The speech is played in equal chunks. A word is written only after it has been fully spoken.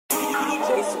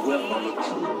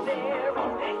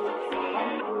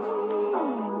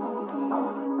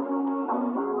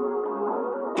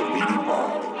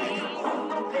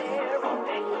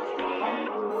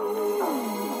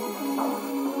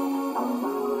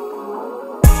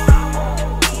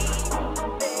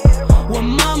What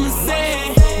mama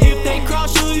said, if they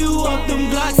cross you up them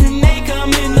blocks and they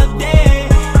coming up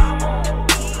dead.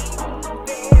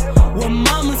 What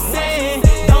mama said,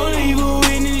 don't leave a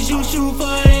witness, you shoot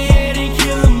for the head and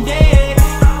kill them dead.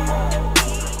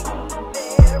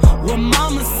 What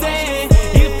mama said,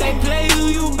 if they play you,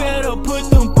 you better put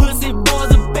them pussy boys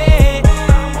to bed.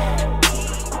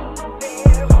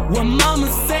 What mama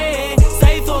said,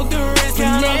 say fuck the rest,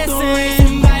 count up the rest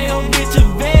and buy your bitch a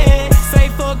vet. Say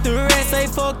fuck the rest, say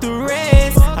fuck the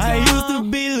rest. I used to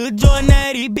be Lil Joy,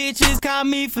 now these bitches call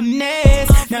me finesse.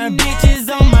 Now bitches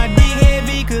on my dick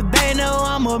heavy, cause they know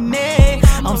I'm up next.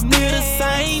 I'm still the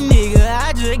same nigga,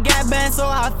 I just got banned so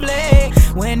I fled.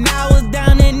 When I was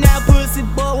down in that pussy,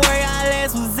 boy, where y'all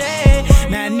last was at.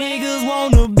 Now niggas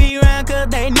wanna be around cause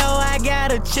they know I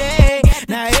got a check.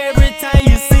 Now every time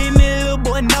you see me, little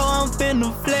boy, know I'm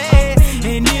finna flex.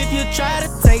 And if you try to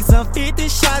take some 50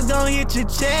 shots, gon' hit your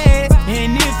chest.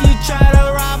 And if you try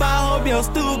to rob, I hope your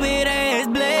stupid ass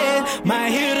bled. My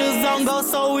hitters on go,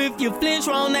 so if you flinch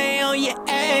wrong, they on your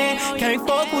ass. Can't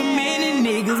fuck with many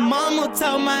niggas, mama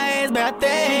told my ass about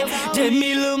that. Just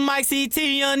me, Lil Mike, CT,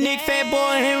 young Nick, Fat Boy,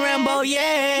 and Rambo,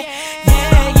 yeah.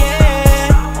 Yeah,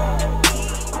 yeah.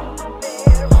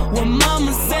 What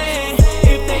mama said,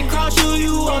 if they cross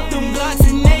you up them blocks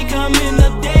and they coming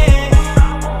up dead.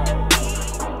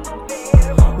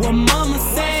 What mama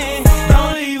said,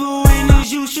 don't leave a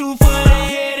witness, you shoot for the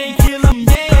head and kill them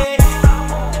dead.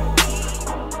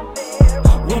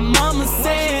 What mama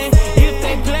said, if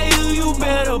they play you, you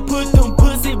better put them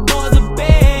pussy boys to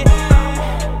bed.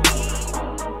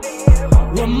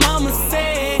 What mama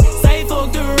said, say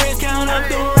fuck the rest, count up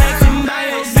the racks and buy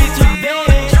your bitch a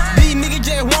bed. These niggas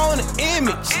just want an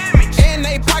image, and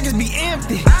they pockets be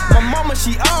empty. My mama,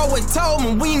 she always told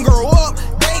me we can grow up,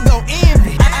 they gon'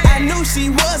 envy. I knew she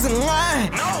wasn't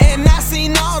lying, and I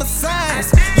seen all the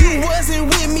signs. You wasn't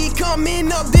with me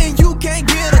coming up, then you can't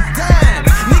get a dime.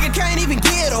 Nigga can't even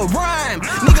get a rhyme.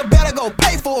 Nigga better go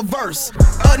pay for a verse.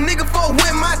 A nigga fuck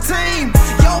with my team,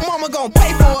 your mama gon'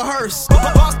 pay for a hearse.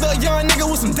 Bossed a young nigga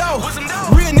with some dough.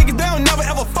 Real niggas, they don't never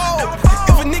ever fold.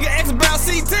 If a nigga asks about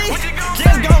CT,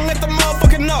 just gon' let the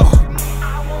motherfucker know.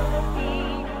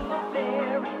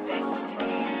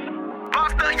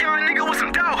 Bossed a young nigga with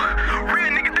some dough.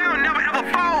 Real niggas, they don't never ever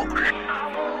fold.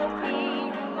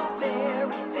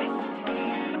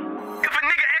 If a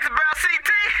nigga asks about CT,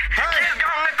 just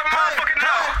gon' let the motherfucker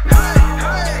know.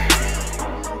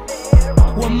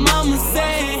 What mama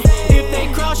said, if they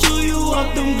cross you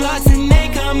up them blocks and they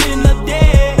coming up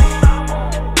dead.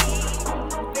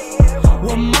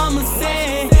 What mama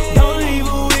said, don't leave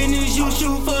a witness, you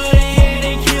shoot for the head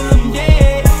and kill them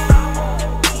dead.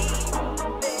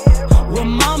 What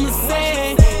mama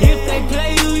said, if they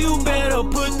play you, you better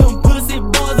put them pussy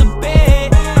boys to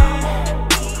bed.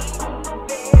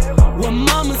 What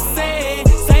mama said,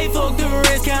 say fuck the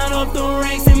rest, count up the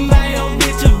ranks and buy your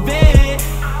bitch a vet.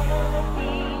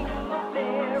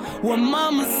 What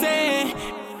mama said,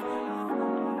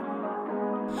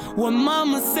 what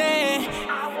mama said.